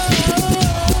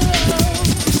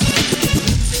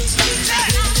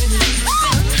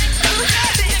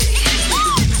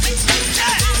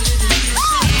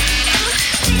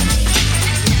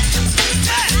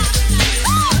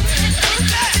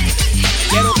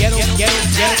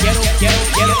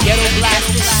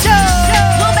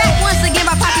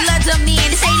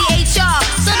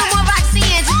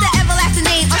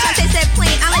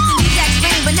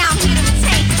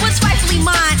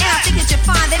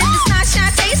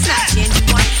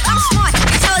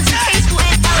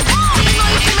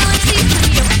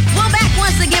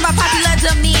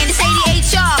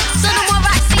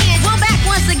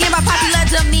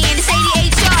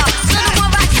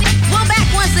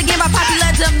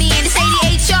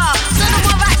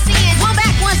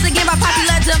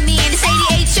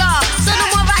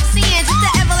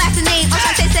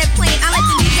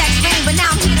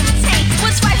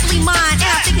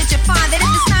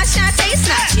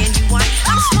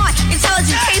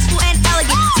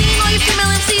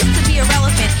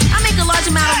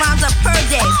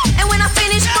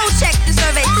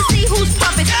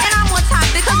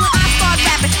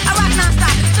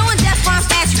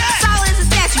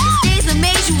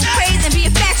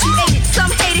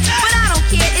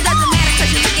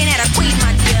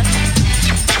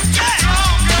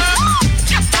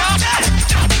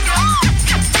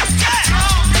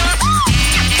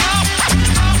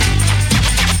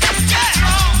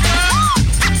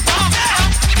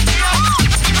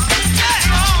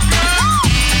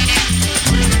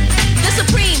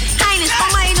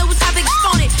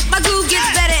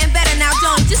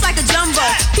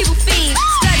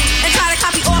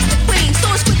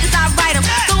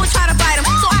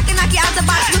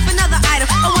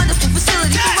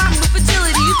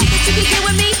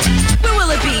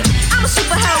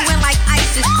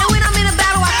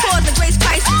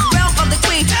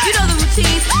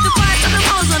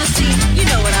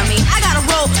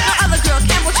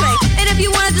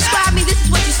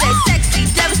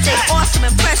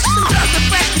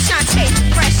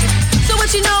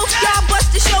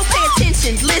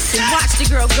 listen, watch the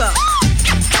girl go.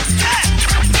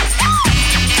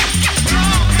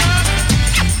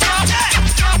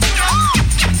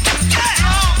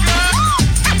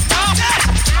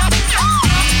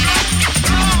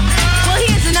 Well,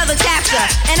 here's another chapter,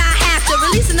 and I have to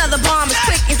release another bomb as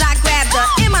quick as I grab the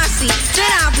MIC. Then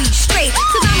I'll be straight,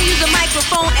 cause I'ma use the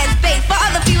microphone as bait for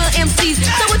other female MCs.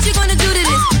 So what you gonna do to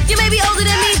this? You may be older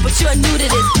than me, but you're new to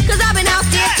this. Cause I've been out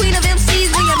there, queen of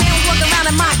MCs, when your man was walking around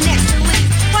in my next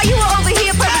release. While you were over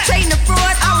here perpetrating the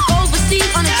fraud, I was overseas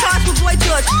on the charts with Boy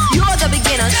George. You're the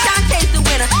beginner, Shantae's the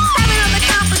winner. Having another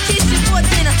competition for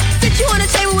dinner. Sit you on the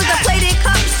table with a plate and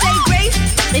cup, say grace,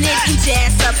 and then eat your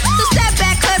ass up. So step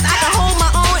back, cause I can hold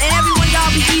my own, and everyone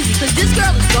y'all be easy, cause this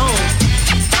girl is gone.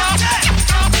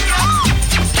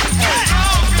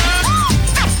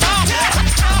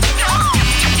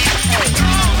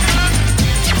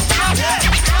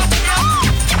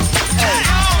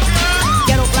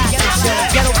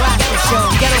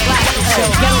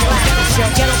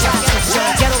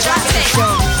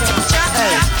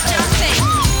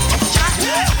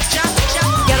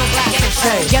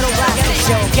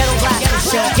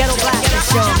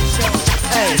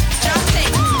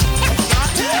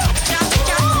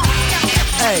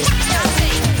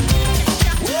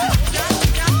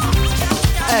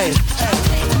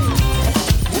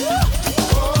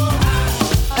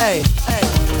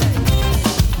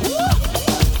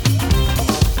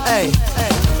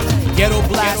 Ghetto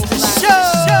Blast the show.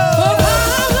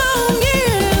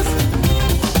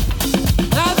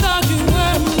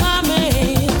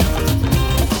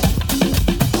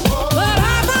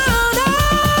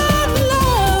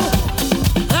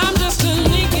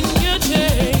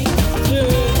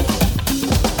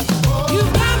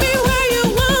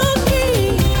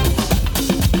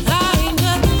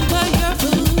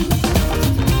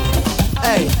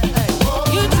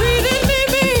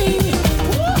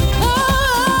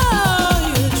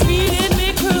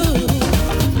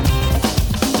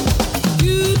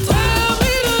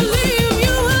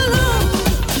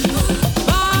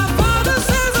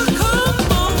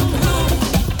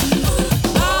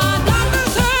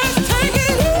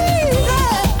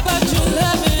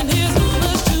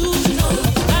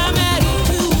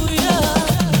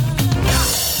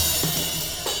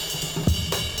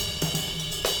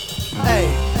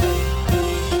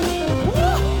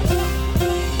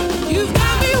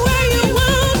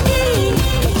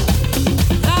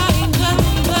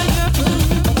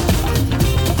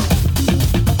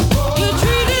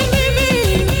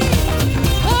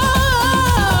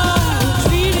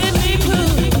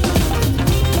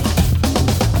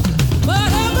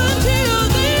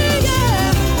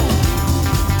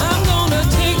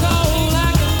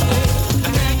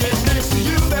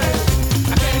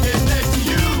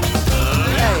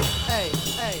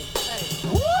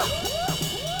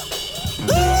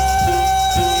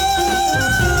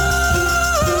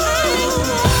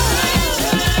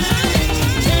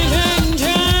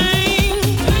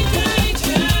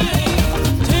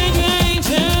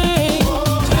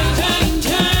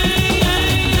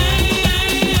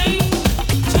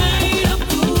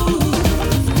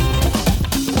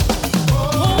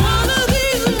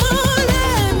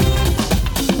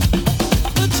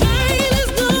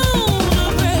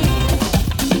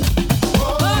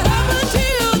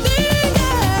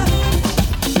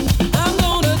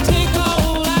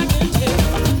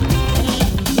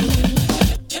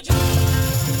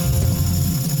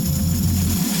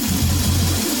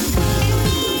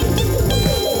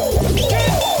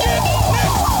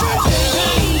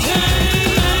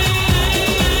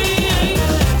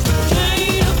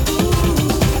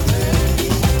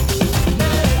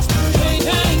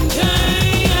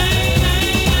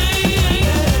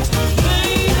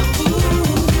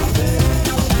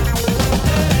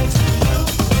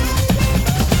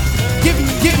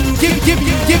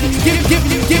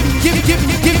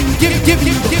 Giving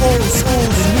you the old school,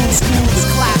 the new school, the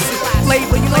classic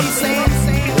flavor, you know what I'm saying?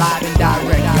 Live and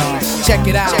direct, y'all. Check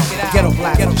it out. Ghetto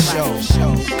Blast Show.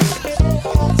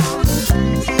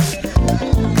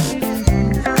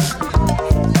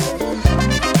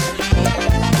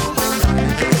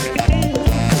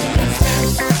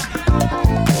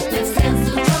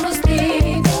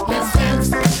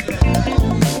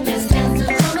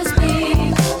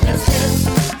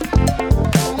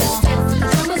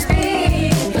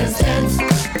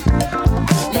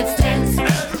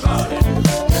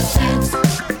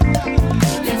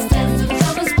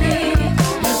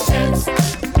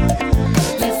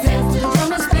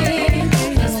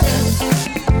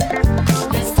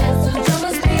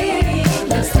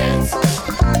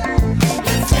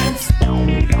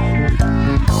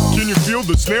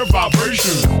 The snare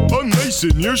vibration, a nice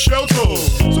in your shelter.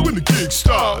 So when the gig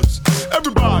starts,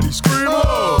 everybody scream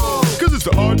oh, cause it's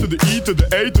the R to the E to the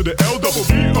A to the L double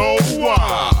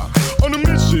B-O-Y. On a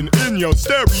mission in your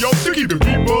stereo to keep the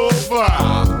people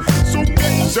fly. So get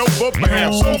yourself up and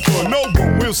have some fun. No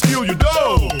one will steal your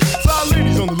dough. 5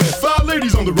 ladies on the left, 5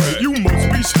 ladies on the right. You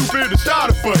must be stupid to start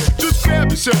a fight. Just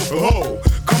grab yourself a hoe.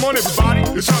 Come on everybody,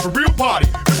 it's time for a real party.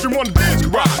 If you wanna dance,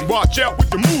 karate, watch out with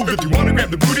the move. If you wanna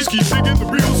grab the booties, keep digging the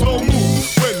real slow move.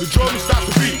 When the drum stops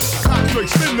the beat, concentrate,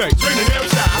 spin nights, raining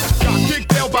outside. Got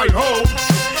kicked out by your hoe.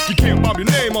 You can't bob your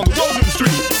name on the roads in the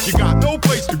street. You got no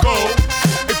place to go.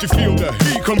 If you feel the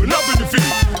heat coming up in your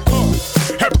feet,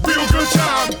 have a real good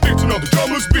time, dancing on the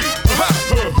drummer's beat.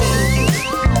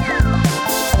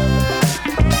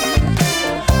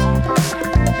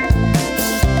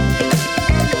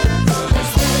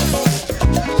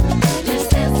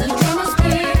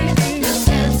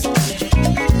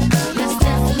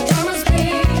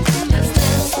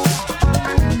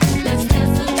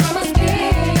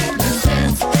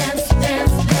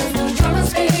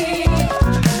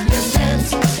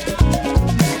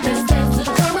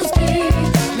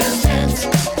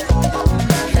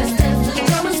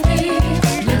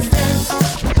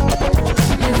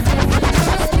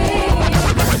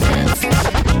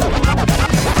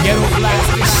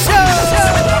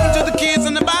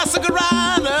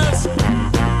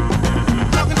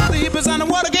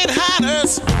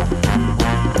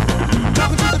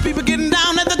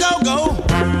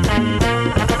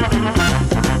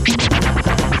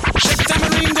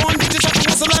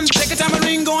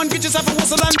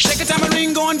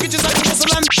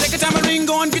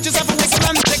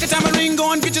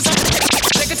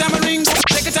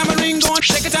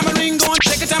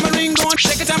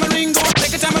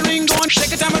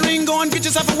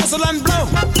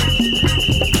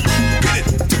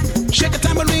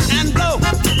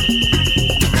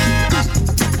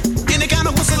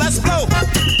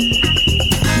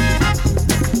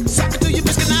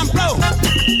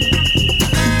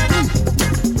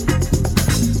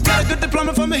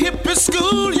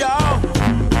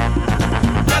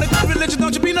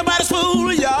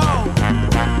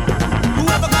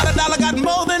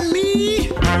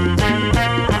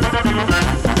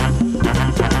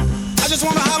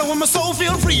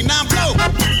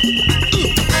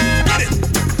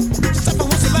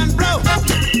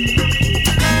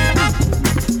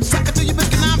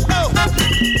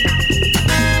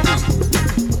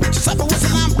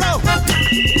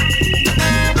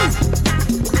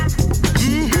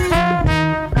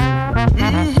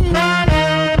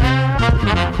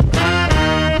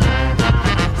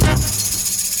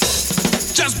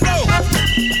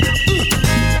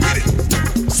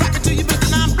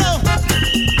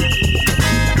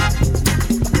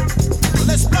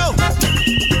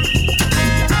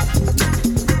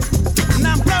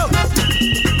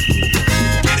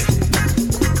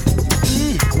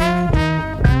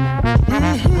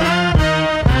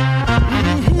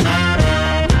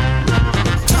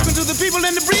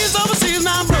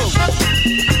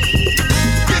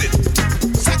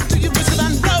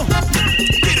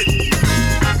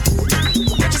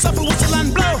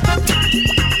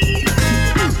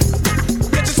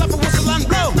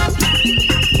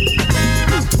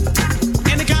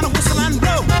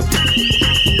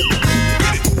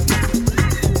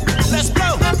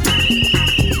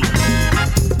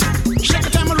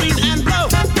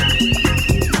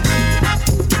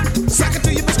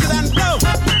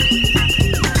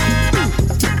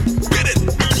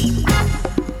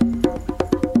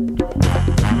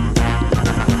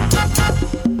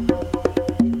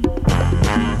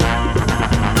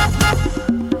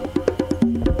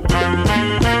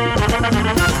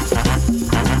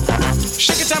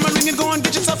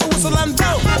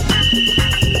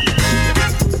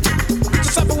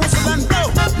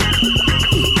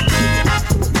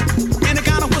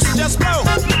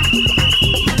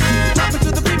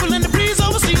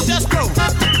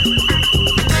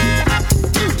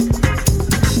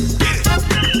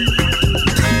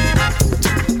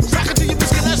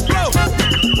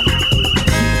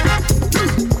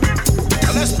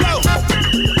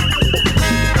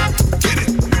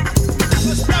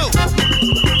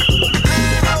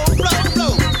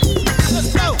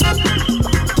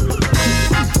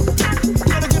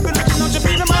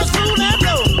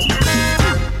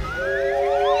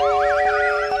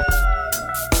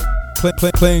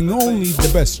 Playing only the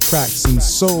best tracks in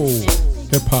soul,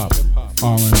 hip hop,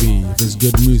 R&B. If it's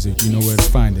good music, you know where to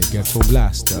find it. Ghetto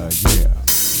Blaster, yeah.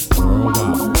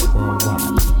 Worldwide.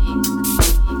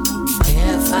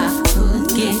 If I could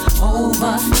get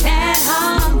over that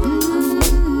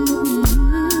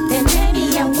then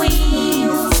maybe I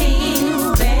will feel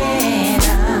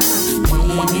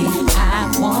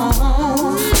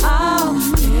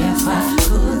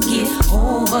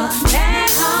over at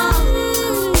home.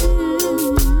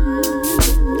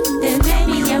 Then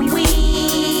maybe I'm weak.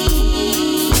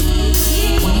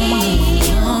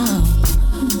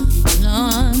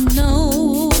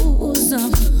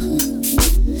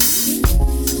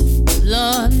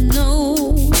 Lord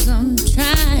knows I'm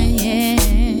trying.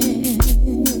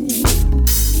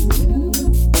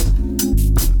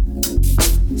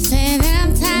 Said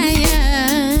I'm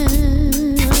tired.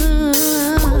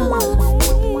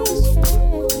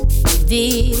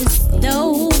 This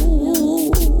though,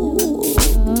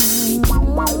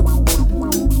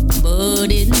 but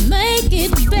it make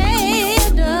it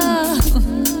better.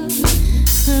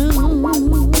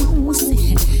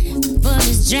 But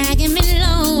it's dragging me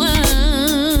low.